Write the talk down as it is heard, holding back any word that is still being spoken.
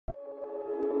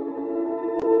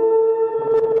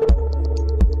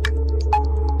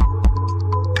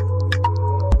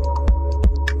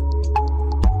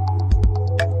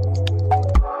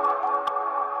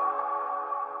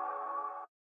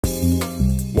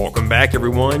Welcome back,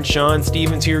 everyone. Sean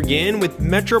Stevens here again with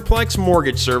Metroplex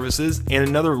Mortgage Services and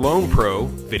another Loan Pro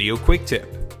video quick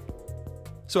tip.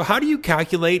 So how do you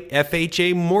calculate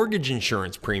FHA mortgage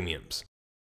insurance premiums?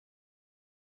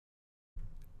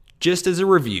 Just as a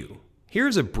review,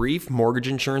 here's a brief mortgage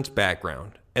insurance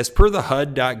background as per the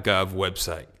HUD.gov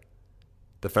website.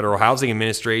 The Federal Housing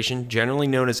Administration, generally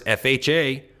known as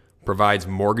FHA, provides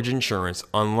mortgage insurance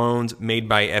on loans made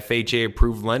by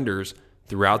FHA-approved lenders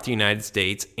throughout the United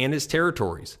States and its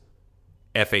territories.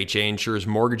 FHA insures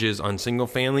mortgages on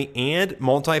single-family and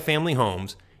multifamily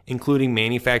homes, including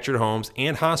manufactured homes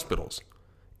and hospitals.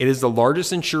 It is the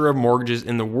largest insurer of mortgages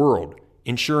in the world,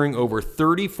 insuring over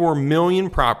 34 million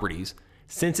properties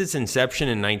since its inception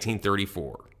in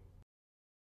 1934.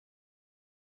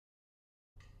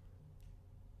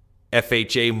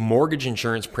 FHA mortgage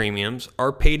insurance premiums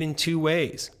are paid in two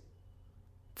ways.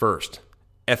 First,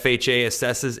 FHA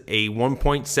assesses a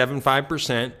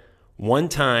 1.75%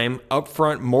 one-time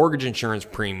upfront mortgage insurance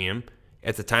premium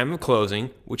at the time of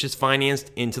closing, which is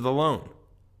financed into the loan.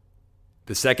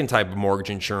 The second type of mortgage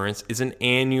insurance is an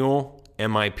annual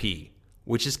MIP,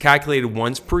 which is calculated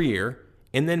once per year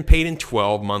and then paid in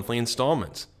 12 monthly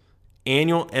installments.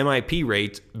 Annual MIP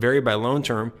rates vary by loan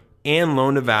term and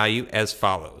loan to value as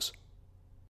follows.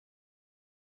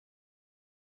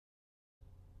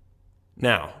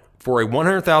 Now, for a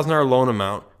 $100,000 loan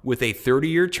amount with a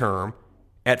 30-year term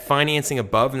at financing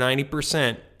above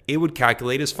 90%, it would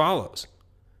calculate as follows.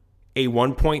 A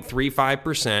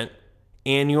 1.35%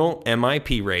 annual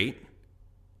MIP rate,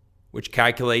 which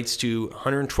calculates to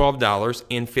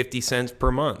 $112.50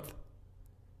 per month.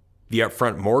 The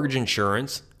upfront mortgage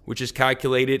insurance, which is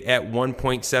calculated at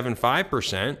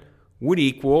 1.75%, would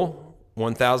equal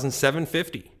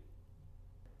 $1,750.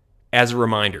 As a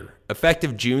reminder,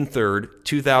 effective June 3,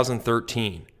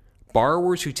 2013,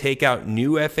 borrowers who take out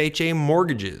new FHA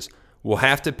mortgages will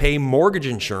have to pay mortgage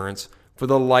insurance for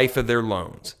the life of their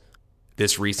loans.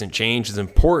 This recent change is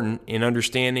important in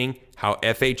understanding how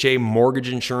FHA mortgage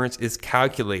insurance is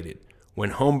calculated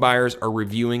when home buyers are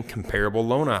reviewing comparable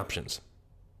loan options.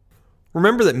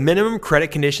 Remember that minimum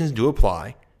credit conditions do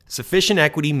apply, sufficient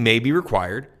equity may be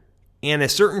required, and a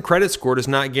certain credit score does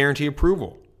not guarantee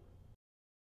approval.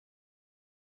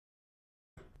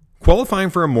 Qualifying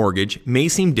for a mortgage may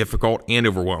seem difficult and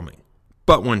overwhelming,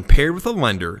 but when paired with a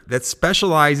lender that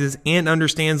specializes and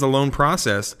understands the loan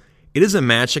process, it is a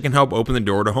match that can help open the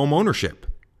door to home ownership.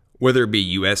 Whether it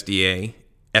be USDA,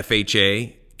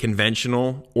 FHA,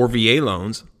 conventional, or VA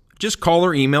loans, just call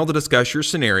or email to discuss your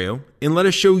scenario and let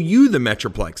us show you the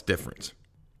Metroplex difference.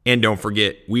 And don't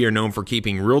forget, we are known for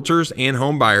keeping realtors and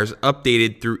home buyers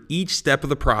updated through each step of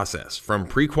the process, from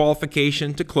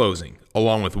pre-qualification to closing,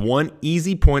 along with one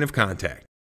easy point of contact.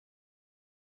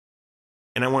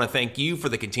 And I want to thank you for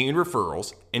the continued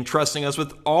referrals and trusting us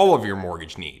with all of your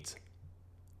mortgage needs.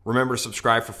 Remember to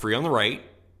subscribe for free on the right,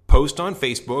 post on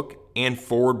Facebook, and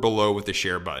forward below with the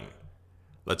share button.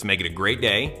 Let's make it a great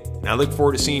day, and I look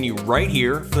forward to seeing you right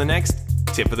here for the next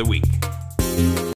tip of the week.